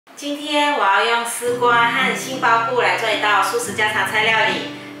今天我要用丝瓜和杏鲍菇来做一道素食家常菜料理。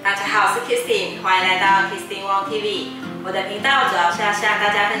大家好，我是 qistin， 欢迎来到 qistinwongtv。我的频道主要是要向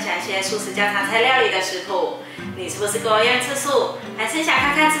大家分享一些素食家常菜料理的食谱。你是不是跟我一样吃素？还是想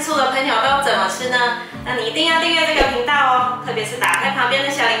看看吃素的朋友都怎么吃呢？那你一定要订阅这个频道哦，特别是打开旁边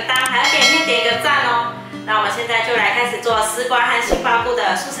的小铃铛，还要点一个赞哦。那我们现在就来开始做丝瓜和杏鲍菇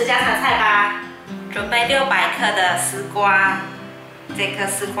的素食家常菜吧。准备600克的丝瓜。这颗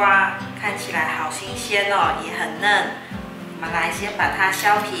丝瓜看起来好新鲜哦，也很嫩。我们来先把它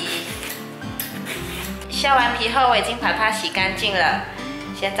削皮，削完皮后我已经把它洗干净了。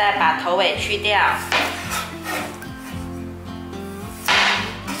现在把头尾去掉，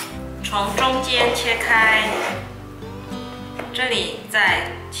从中间切开，这里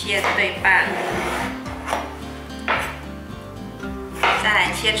再切对半，再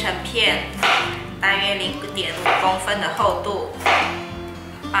来切成片，大约0.5公分的厚度。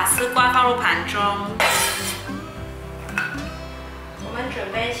把丝瓜放入盘中。我们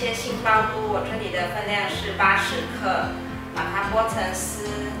准备一些杏鲍菇，我这里的分量是80克，把它剥成丝。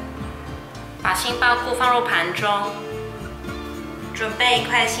把杏鲍菇放入盘中。准备1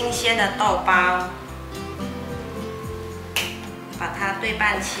块新鲜的豆包，把它对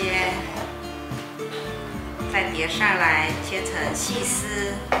半切，再叠上来，切成细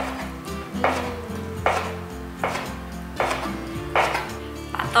丝。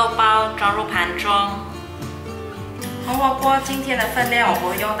豆包装入盘中。红萝卜今天的分量我不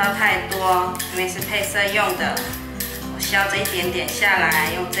会用到太多，因为是配色用的。我削这一点点下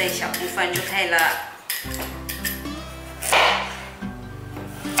来，用这一小部分就可以了。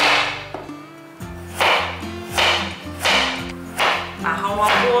把红萝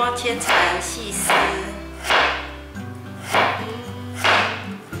卜切成细丝。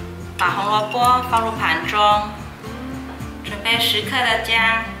把红萝卜放入盘中。准备10克的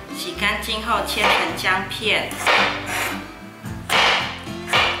姜，洗干净后切成姜片。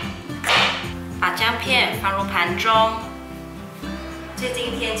把姜片放入盘中。最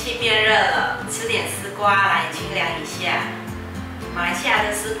近天气变热了，吃点丝瓜来清凉一下。马来西亚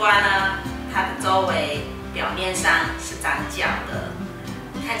的丝瓜呢，它的周围表面上是长角的，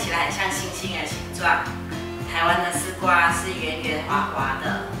看起来很像星星的形状。台湾的丝瓜是圆圆滑滑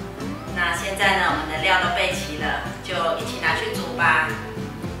的。那现在呢，我们的料都备齐了，就一起拿去煮吧。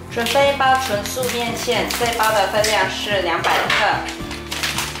准备1包纯素面线，这一包的分量是200克，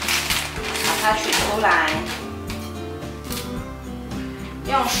把它取出来，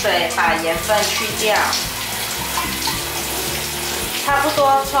用水把盐分去掉，差不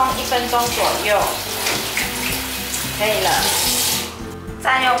多冲1分钟左右，可以了。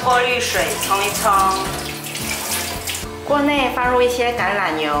再用过滤水冲一冲。锅内放入一些橄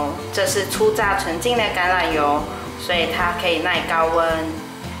榄油，这是初榨纯净的橄榄油，所以它可以耐高温。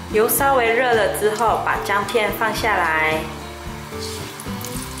油稍微热了之后，把姜片放下来，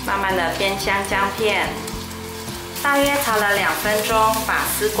慢慢的煸香姜片，大约炒了2分钟，把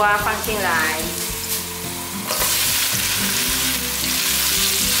丝瓜放进来。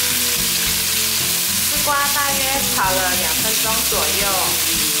丝瓜大约炒了2分钟左右，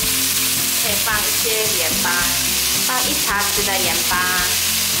可以放一些盐巴。放1茶匙的盐巴，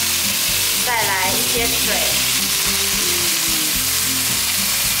再来一些水，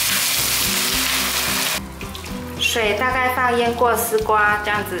水大概放腌过丝瓜，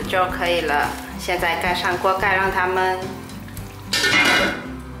这样子就可以了。现在盖上锅盖，让它焖。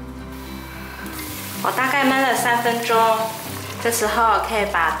我大概焖了3分钟，这时候可以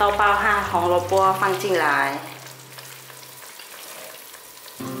把豆包和红萝卜放进来。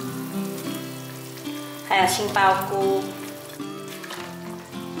还有杏鲍菇，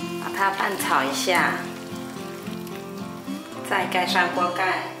把它拌炒一下，再盖上锅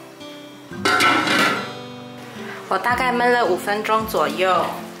盖。我大概焖了5分钟左右，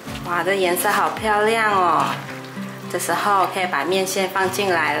哇，这颜色好漂亮哦！这时候可以把面线放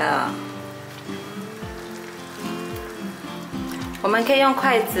进来了。我们可以用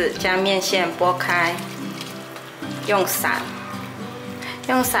筷子将面线拨开，用伞。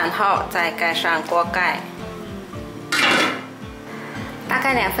用伞后再盖上锅盖，大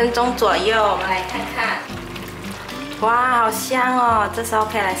概2分钟左右，我们来看看。哇，好香哦！这时候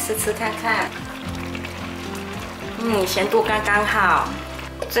可以来试吃看看。咸度刚刚好。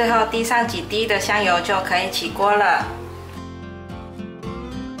最后滴上几滴的香油就可以起锅了。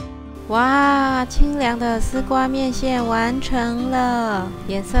哇，清凉的丝瓜面线完成了，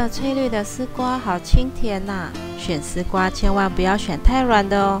颜色翠绿的丝瓜好清甜啊！选丝瓜千万不要选太软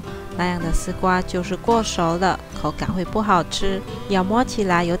的哦，那样的丝瓜就是过熟了，口感会不好吃，要摸起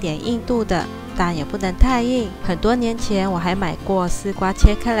来有点硬度的，但也不能太硬。很多年前我还买过丝瓜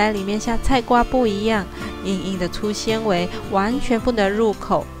切开来里面像菜瓜布一样，硬硬的粗纤维完全不能入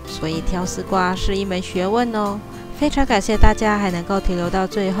口，所以挑丝瓜是一门学问哦。非常感谢大家还能够停留到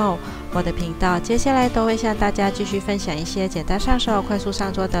最后，我的频道接下来都会向大家继续分享一些简单上手、快速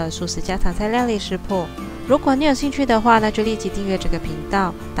上桌的素食家常菜料理食谱。如果你有兴趣的话，那就立即订阅这个频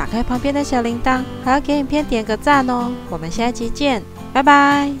道，打开旁边的小铃铛，还要给影片点个赞哦。我们下一集见，拜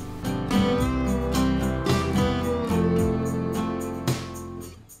拜。